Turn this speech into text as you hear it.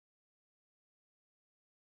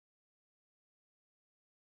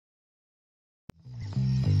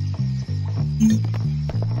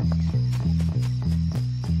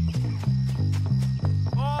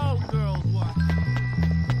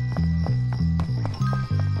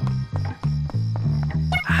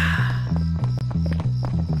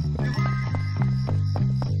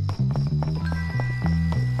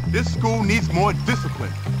This school needs more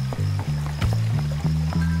discipline.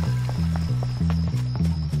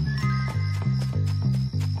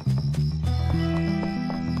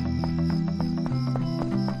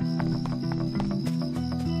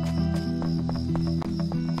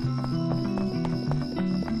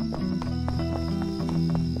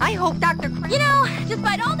 I hope Dr. You know,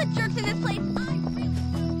 despite all the jerks in this place, I really...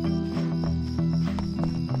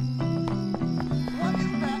 What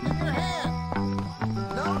is that in your hand?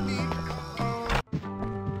 No need.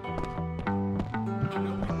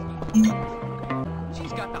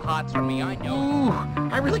 She's got the hots for me, I know. Ooh,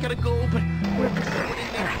 I really gotta go, but we're in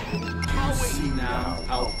there. I'll see now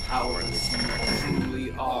how powerless you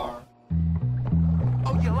truly are.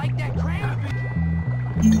 Oh, you like that crap?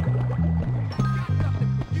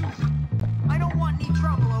 I don't want any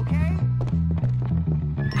trouble, okay?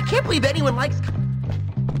 I can't believe anyone likes...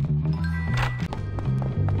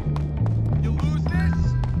 You lose this?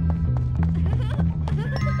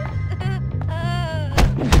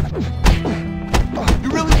 You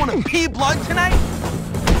really want to pee blood tonight?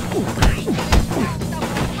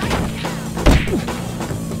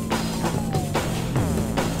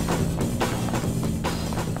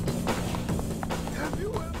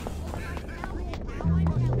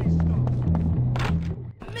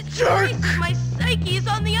 Jerk! My psyche is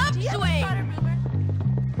on the upswing!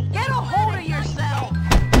 Get a hold of yourself!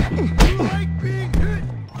 You like being hit?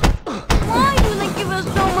 Why do they give us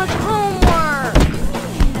so much homework?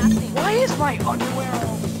 Nothing. Why is my underwear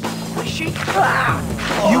all squishy?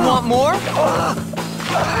 You want more? I'm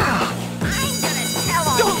gonna tell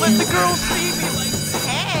on Don't you. let the girls see me like this!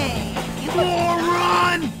 Hey!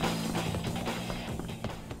 Run!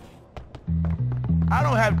 I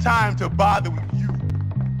don't have time to bother with you.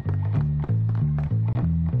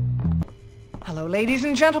 Hello, ladies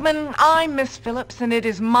and gentlemen. I'm Miss Phillips, and it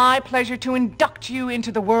is my pleasure to induct you into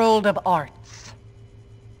the world of arts.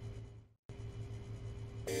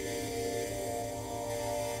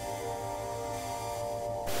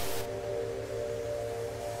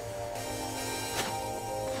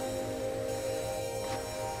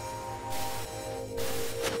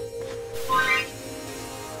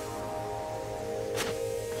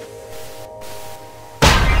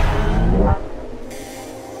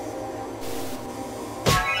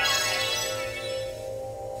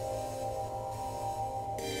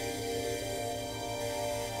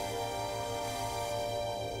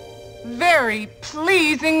 Very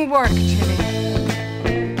pleasing work,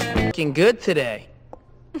 Jimmy. Looking good today.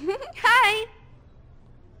 Hi!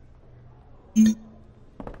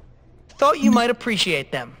 Thought you might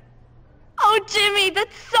appreciate them. Oh, Jimmy,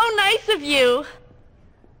 that's so nice of you!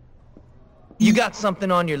 You got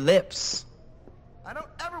something on your lips. I don't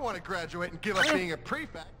ever want to graduate and give up being a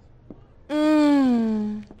prefect.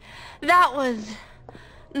 That was...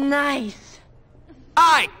 nice.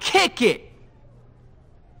 I kick it!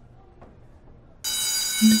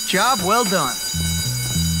 Job well done.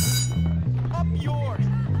 Up yours!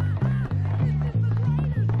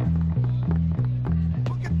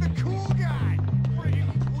 Look at the cool guy. Pretty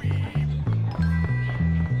queen.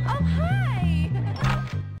 Oh, hi!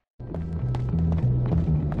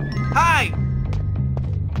 Hi!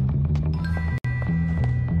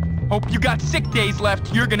 Hope you got sick days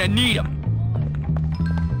left. You're gonna need them.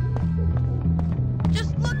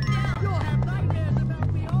 Just look down! You'll have nightmares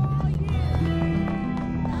about me all year.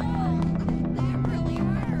 That really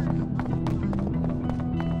hurt.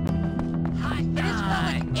 Hi, it has felt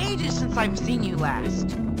like ages since I've seen you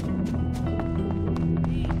last.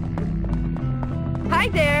 Hi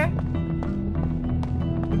there!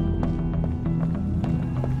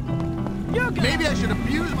 You're gonna... Maybe I should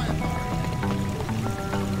abuse my authority.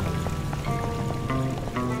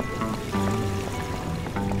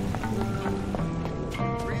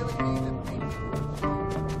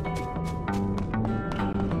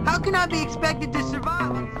 How can I be expected to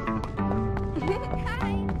survive?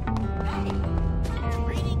 Hi! Hey!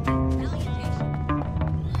 Reading salutation.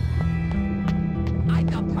 I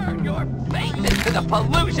shall turn your face into the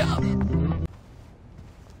Fallujah!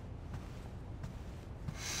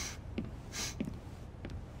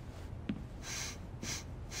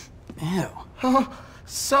 Ew. Oh,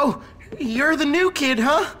 so, you're the new kid,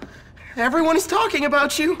 huh? Everyone is talking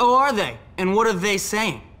about you. Oh, are they? And what are they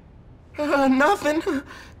saying? Nothing.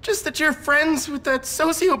 Just that you're friends with that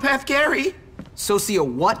sociopath Gary. Socio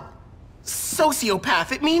what?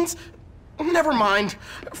 Sociopath, it means... Never mind.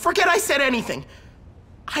 Forget I said anything.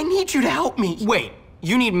 I need you to help me. Wait,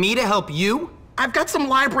 you need me to help you? I've got some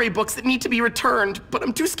library books that need to be returned, but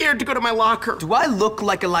I'm too scared to go to my locker. Do I look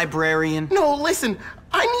like a librarian? No, listen.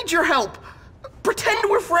 I need your help. Pretend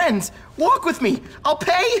we're friends. Walk with me. I'll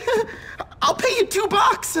pay you $2.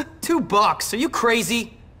 $2? Are you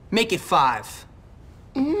crazy? Make it 5.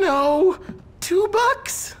 No,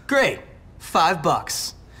 $2? Great.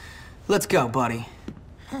 $5. Let's go, buddy.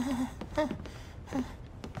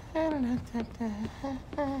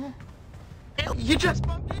 You just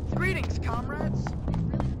bumped it. Greetings, comrades.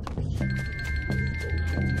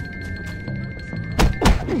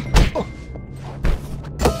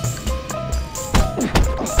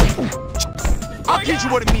 I'll teach you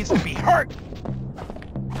what it means to be hurt.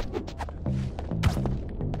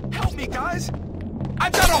 Help me, guys.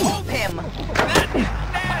 I've got to hold Him.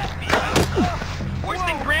 Worse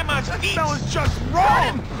than Grandma's feet. That was just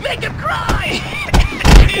wrong. Make him cry!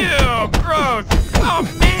 Ew, gross. Oh,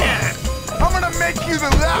 man. I'm gonna make you the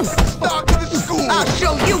laughing stock of the school. I'll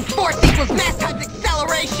show you force equals mass times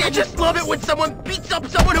acceleration! I just love it when someone beats up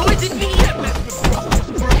someone who isn't me!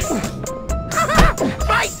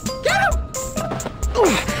 Fight! Get him!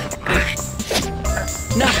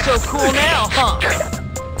 Not so cool now, huh?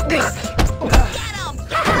 Get him!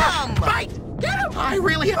 Fight! Get him! I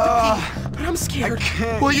really have to pee, but I'm scared.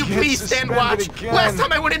 Will you please stand watch? Last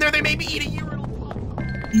time I went in there, they made me eat a urinal.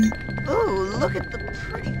 Ooh, look at the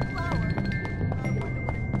pretty flower.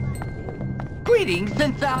 Greetings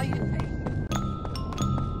and salutations.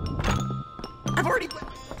 I've already let...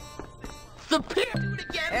 Superior! Do it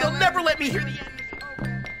again! They'll never let me hear the end.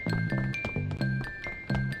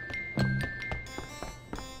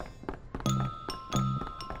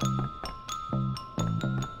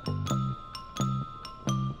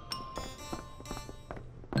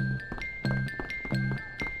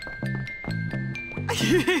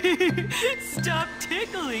 Stop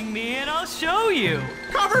tickling me and I'll show you.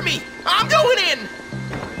 Cover me! I'm going in!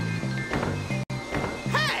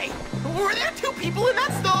 Hey! Were there 2 people in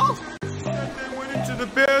that stall? They went into the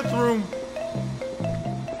bathroom.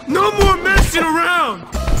 No more messing around!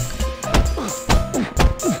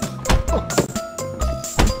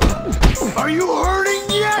 Are you hurting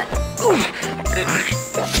yet?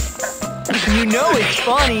 You know it's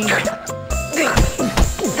funny.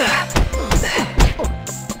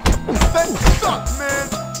 That sucked, man.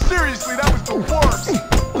 Seriously, that was the worst.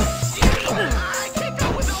 I can't go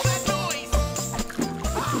with all that noise.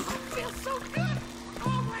 Oh, it feels so good.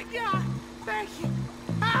 Oh my God. Thank you.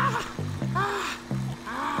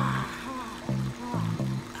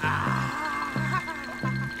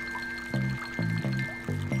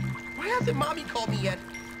 Why hasn't Mommy called me yet?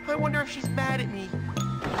 I wonder if she's mad at me.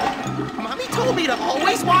 Mommy told me to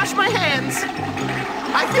always wash my hands.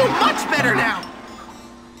 I feel much better now.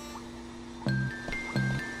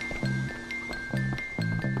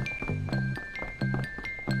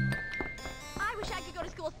 I wish I could go to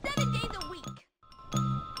school 7 days a week.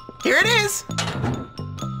 Here it is.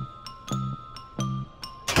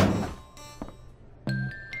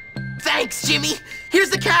 Thanks, Jimmy. Here's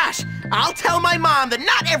the cash. I'll tell my mom that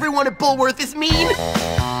not everyone at Bullworth is mean.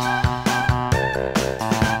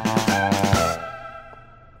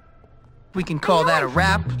 We can call that a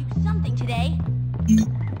wrap. Do something today.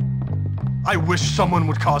 I wish someone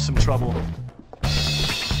would cause some trouble.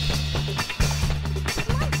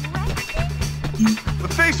 The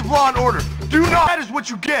face of law and order. Do not. That is what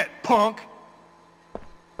you get, punk. All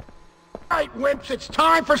right, wimps, it's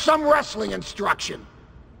time for some wrestling instruction.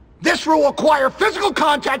 This will require physical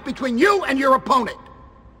contact between you and your opponent.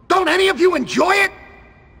 Don't any of you enjoy it?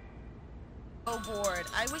 So bored.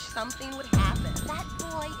 I wish something would happen. That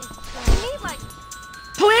boy is so... Like,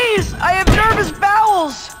 Please! I have nervous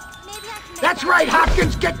bowels! maybe I can make That's right,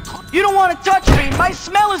 Hopkins, get... You don't want to touch me! My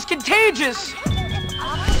smell is contagious!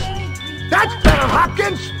 That's better,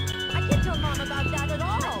 Hopkins! I can't tell Mom about that at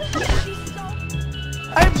all. She's so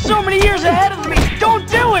I have so many years ahead of me! Don't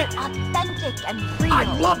do it! authentic and real. I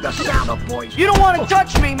love the sound of boys. You don't want to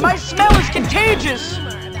touch me! My smell is contagious!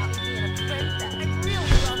 Rumor about me being a princess. I really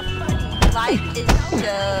love funny. Life is so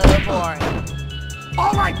boring.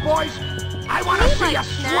 All right, boys, I want to see you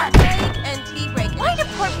Snack sweat. break and tea break. Why do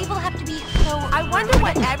poor people have to be so... I wonder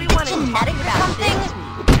what everyone is genetic talking or about something?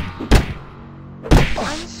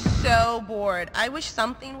 I'm so bored. I wish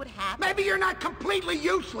something would happen. Maybe you're not completely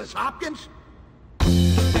useless, Hopkins.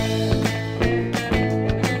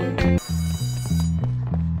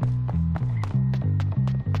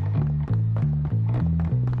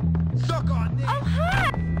 Suck on this. Oh,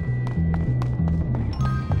 hi!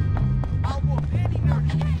 I'll whoop any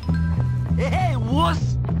nurse. Hey,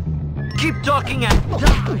 wuss! Keep talking and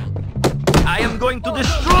die! I am going to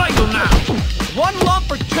destroy you now! 1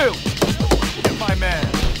 lump or 2? Get my man.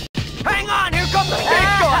 Hang on! Here comes the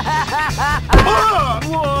big gun!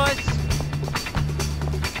 Wuss!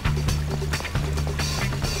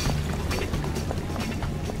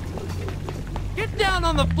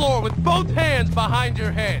 on the floor with both hands behind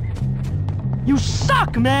your head. You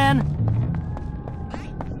suck, man!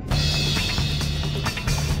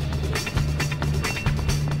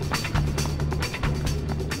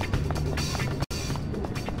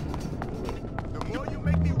 The more you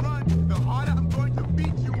make me run, the harder I'm going to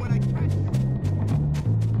beat you when I catch you.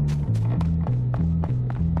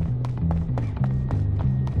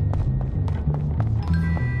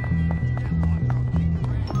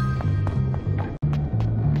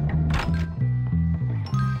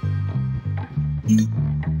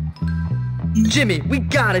 Jimmy, we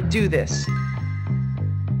gotta do this.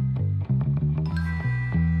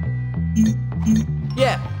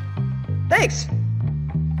 Yeah. Thanks.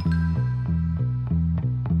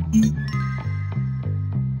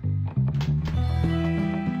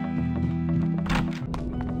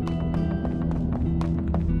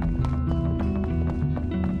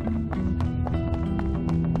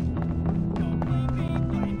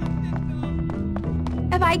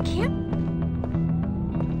 If I can't...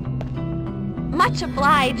 Much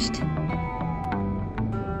obliged.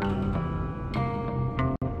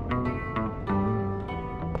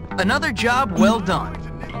 Another job well done.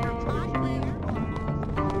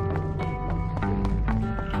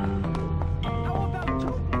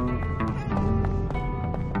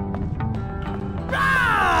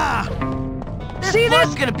 See, this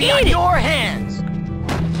is gonna be on your hands.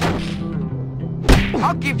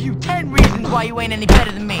 I'll give you 10 reasons why you ain't any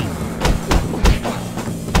better than me.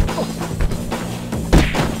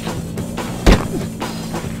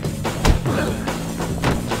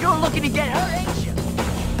 You're looking to get hurt, ain't you?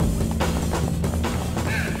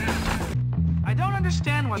 I don't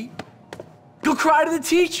understand what... Go cry to the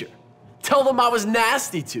teacher. Tell them I was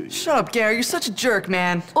nasty to you. Shut up, Gary. You're such a jerk,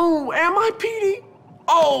 man. Oh, am I, Petey?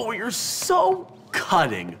 Oh, you're so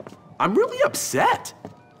cutting. I'm really upset.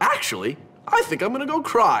 Actually, I think I'm gonna go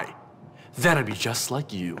cry. Then I'd be just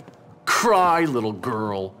like you. Cry, little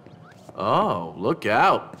girl. Oh, look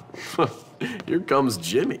out. Here comes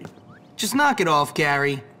Jimmy. Just knock it off,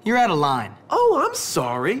 Gary. You're out of line. Oh, I'm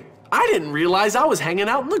sorry. I didn't realize I was hanging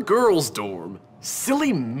out in the girls' dorm.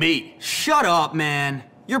 Silly me. Shut up, man.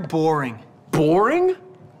 You're boring. Boring?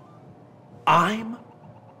 I'm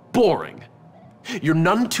boring. You're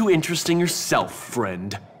none too interesting yourself,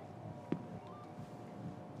 friend.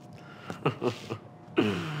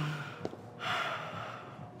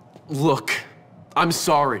 Look, I'm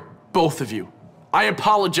sorry, both of you. I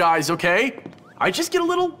apologize, okay? I just get a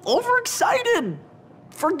little overexcited.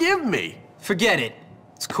 Forgive me. Forget it.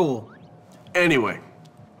 It's cool. Anyway,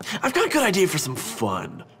 I've got a good idea for some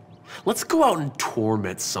fun. Let's go out and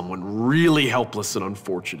torment someone really helpless and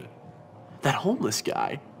unfortunate. That homeless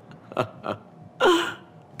guy.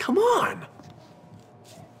 Come on.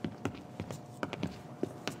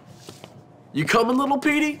 You coming, little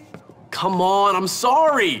Petey? Come on, I'm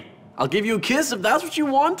sorry. I'll give you a kiss if that's what you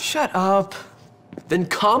want. Shut up. Then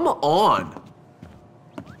come on.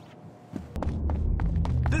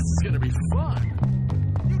 This is gonna be fun.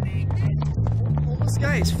 Homeless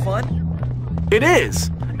guy is fun. It is,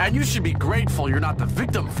 and you should be grateful you're not the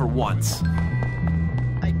victim for once.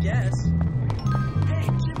 I guess. Hey,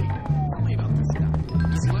 Jimmy, tell me about this guy.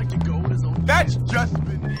 Does he like to go in his own... That's just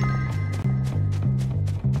beneath.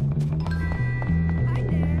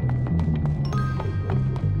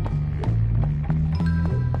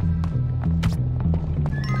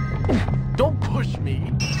 Don't push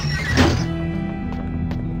me.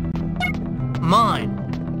 Mine.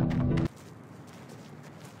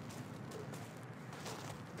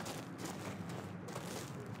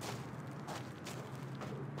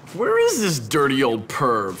 Where is this dirty old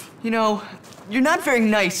perv? You know, you're not very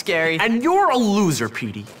nice, Gary. And you're a loser,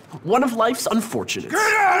 Petey. One of life's unfortunates. Get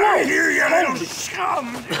out of here, you little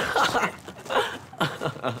scum!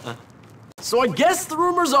 So I guess the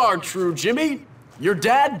rumors are true, Jimmy. Your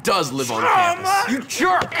dad does live on campus. You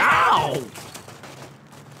jerk! Ow!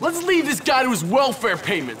 Let's leave this guy to his welfare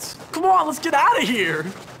payments. Come on, let's get out of here.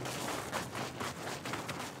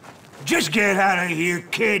 Just get out of here,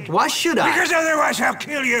 kid. Why should I? Because otherwise I'll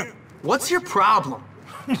kill you. What's your problem?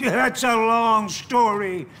 That's a long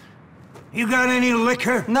story. You got any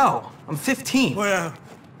liquor? No, I'm 15. Well,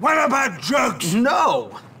 what about drugs?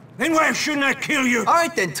 No! Then why shouldn't I kill you? All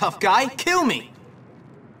right then, tough guy, kill me.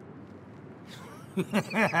 You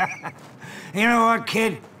know what,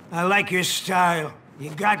 kid? I like your style. You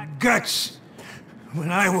got guts.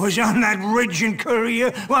 When I was on that ridge in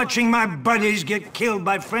Korea, watching my buddies get killed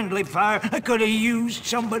by friendly fire, I could have used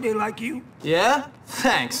somebody like you. Yeah?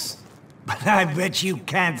 Thanks. But I bet you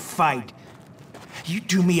can't fight. You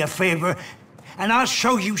do me a favor, and I'll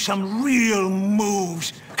show you some real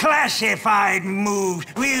moves. classified moves.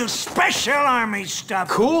 Real special army stuff.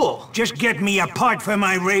 Cool. Just get me a part for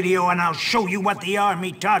my radio and I'll show you what the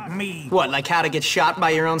army taught me. What, like how to get shot by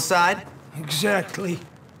your own side? Exactly.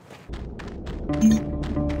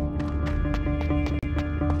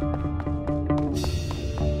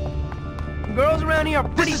 Girls around here are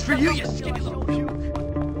pretty for you skinny little puke.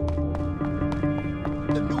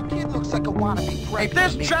 The new kid looks like a wannabe predator. If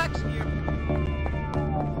there's tracks here...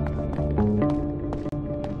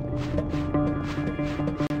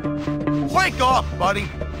 Wake off, buddy!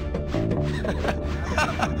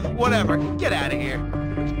 Whatever, get out of here.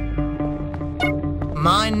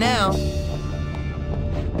 Mine now.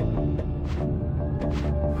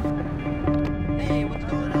 Hey, what's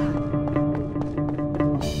going on?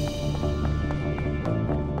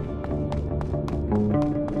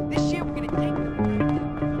 This year we're gonna take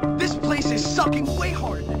them. This place is sucking way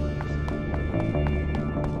harder than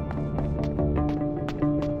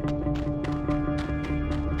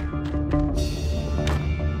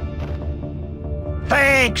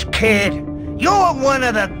Thanks, kid. You're one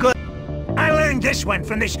of the good... I learned this one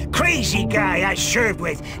from this crazy guy I served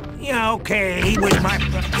with. Yeah, okay, he was my...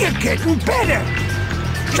 You're getting better.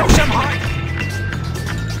 Show some heart.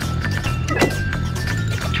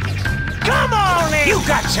 Come on in. You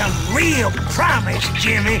got some real promise,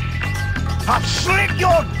 Jimmy. I'll slit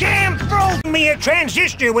your damn throat. Me a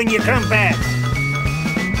transistor when you come back.